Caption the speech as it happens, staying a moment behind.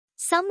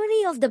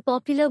Summary of the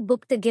popular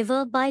book The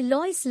Giver by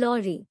Lois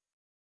Lowry.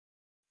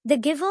 The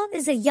Giver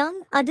is a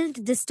young adult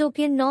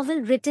dystopian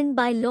novel written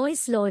by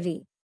Lois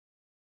Lowry.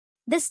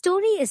 The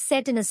story is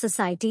set in a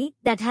society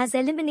that has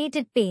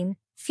eliminated pain,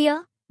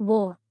 fear,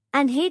 war,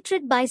 and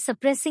hatred by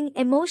suppressing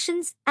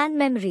emotions and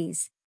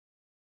memories.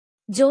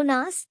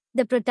 Jonas,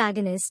 the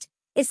protagonist,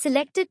 is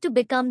selected to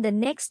become the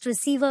next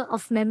receiver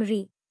of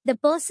memory, the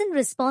person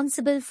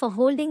responsible for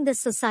holding the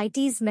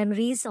society's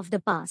memories of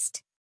the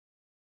past.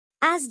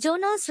 As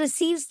Jonas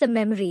receives the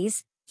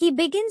memories, he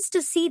begins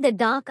to see the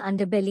dark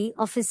underbelly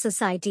of his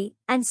society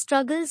and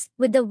struggles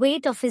with the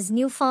weight of his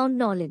newfound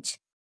knowledge.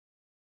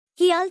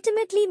 He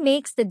ultimately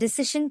makes the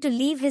decision to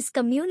leave his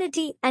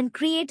community and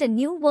create a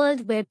new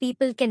world where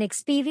people can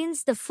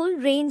experience the full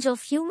range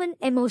of human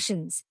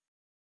emotions.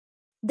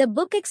 The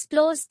book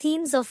explores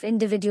themes of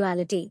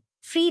individuality,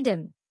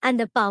 freedom, and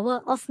the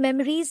power of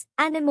memories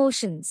and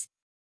emotions.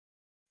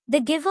 The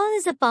Giver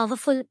is a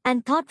powerful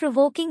and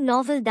thought-provoking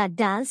novel that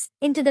delves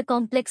into the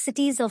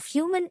complexities of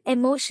human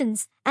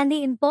emotions and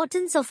the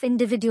importance of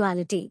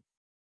individuality.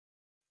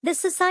 The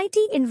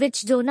society in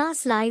which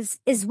Jonas lives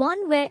is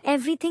one where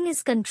everything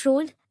is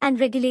controlled and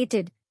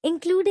regulated,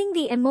 including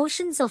the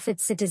emotions of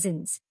its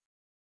citizens.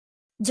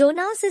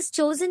 Jonas is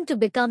chosen to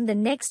become the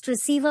next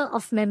receiver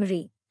of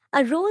memory,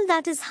 a role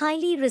that is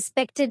highly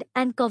respected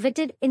and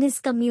coveted in his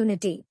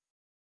community.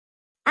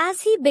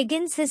 As he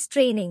begins his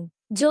training,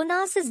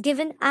 Jonas is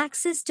given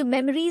access to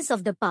memories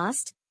of the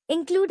past,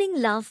 including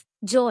love,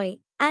 joy,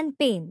 and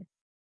pain.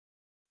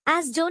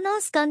 As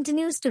Jonas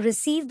continues to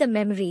receive the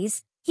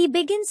memories, he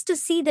begins to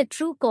see the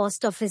true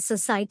cost of his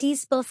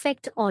society's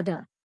perfect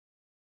order.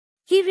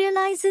 He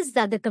realizes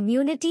that the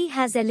community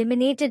has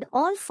eliminated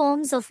all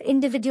forms of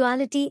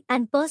individuality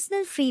and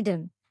personal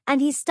freedom, and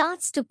he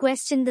starts to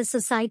question the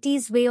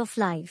society's way of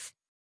life.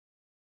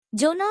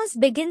 Jonas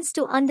begins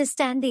to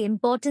understand the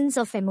importance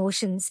of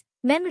emotions,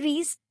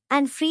 memories,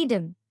 and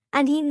freedom,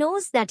 and he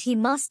knows that he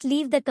must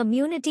leave the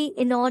community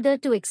in order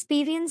to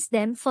experience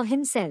them for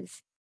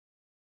himself.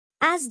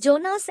 As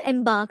Jonas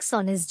embarks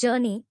on his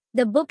journey,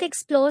 the book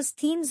explores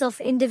themes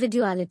of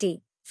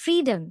individuality,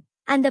 freedom,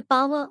 and the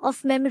power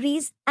of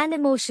memories and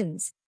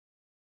emotions.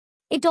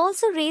 It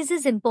also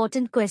raises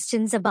important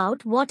questions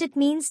about what it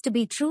means to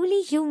be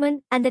truly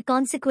human and the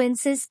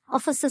consequences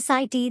of a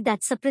society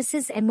that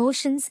suppresses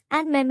emotions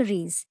and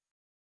memories.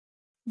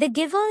 The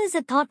Giver is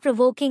a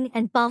thought-provoking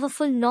and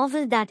powerful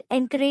novel that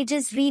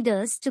encourages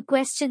readers to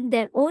question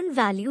their own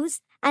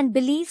values and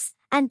beliefs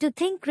and to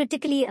think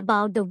critically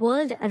about the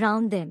world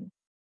around them.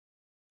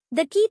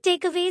 The key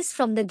takeaways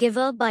from The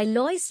Giver by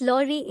Lois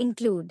Lowry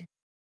include: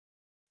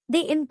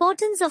 the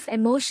importance of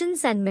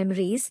emotions and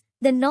memories.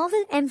 The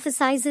novel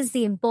emphasizes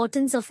the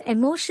importance of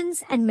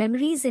emotions and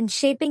memories in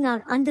shaping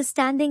our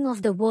understanding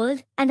of the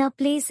world and our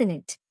place in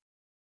it.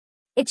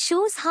 It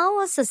shows how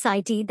a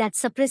society that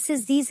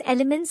suppresses these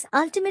elements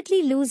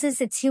ultimately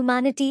loses its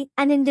humanity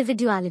and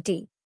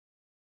individuality.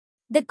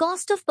 The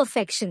cost of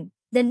perfection.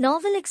 The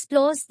novel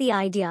explores the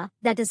idea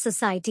that a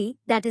society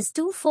that is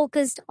too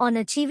focused on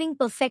achieving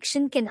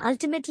perfection can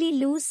ultimately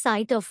lose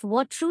sight of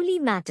what truly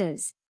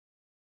matters.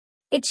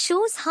 It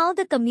shows how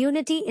the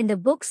community in the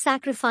book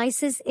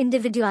sacrifices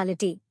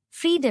individuality,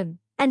 freedom,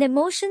 and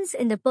emotions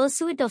in the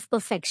pursuit of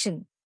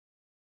perfection.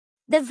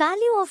 The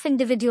value of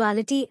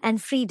individuality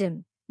and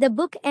freedom. The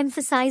book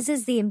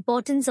emphasizes the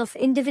importance of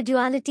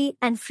individuality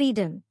and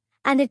freedom,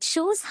 and it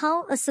shows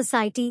how a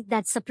society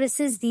that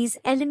suppresses these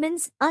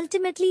elements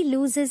ultimately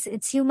loses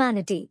its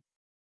humanity.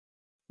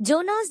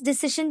 Jonas'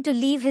 decision to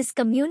leave his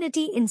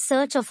community in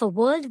search of a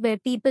world where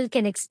people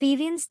can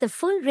experience the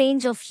full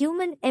range of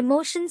human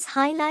emotions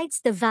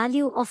highlights the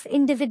value of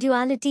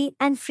individuality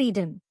and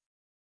freedom.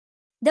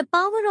 The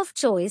power of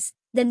choice.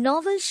 The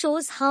novel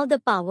shows how the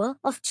power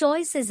of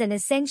choice is an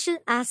essential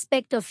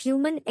aspect of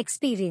human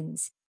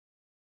experience.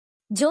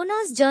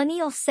 Jonas' journey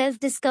of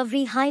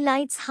self-discovery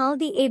highlights how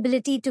the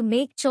ability to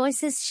make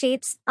choices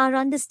shapes our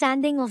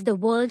understanding of the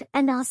world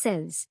and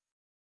ourselves.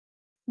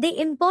 The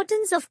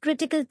importance of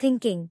critical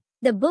thinking.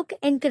 The book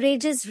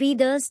encourages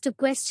readers to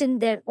question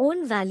their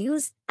own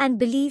values and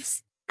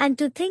beliefs and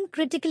to think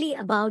critically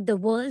about the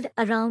world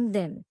around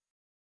them.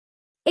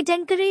 It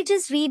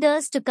encourages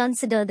readers to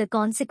consider the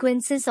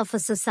consequences of a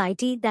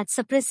society that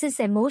suppresses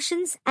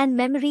emotions and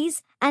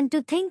memories and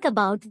to think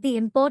about the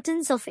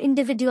importance of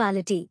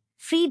individuality,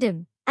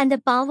 freedom, and the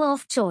power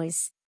of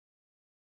choice.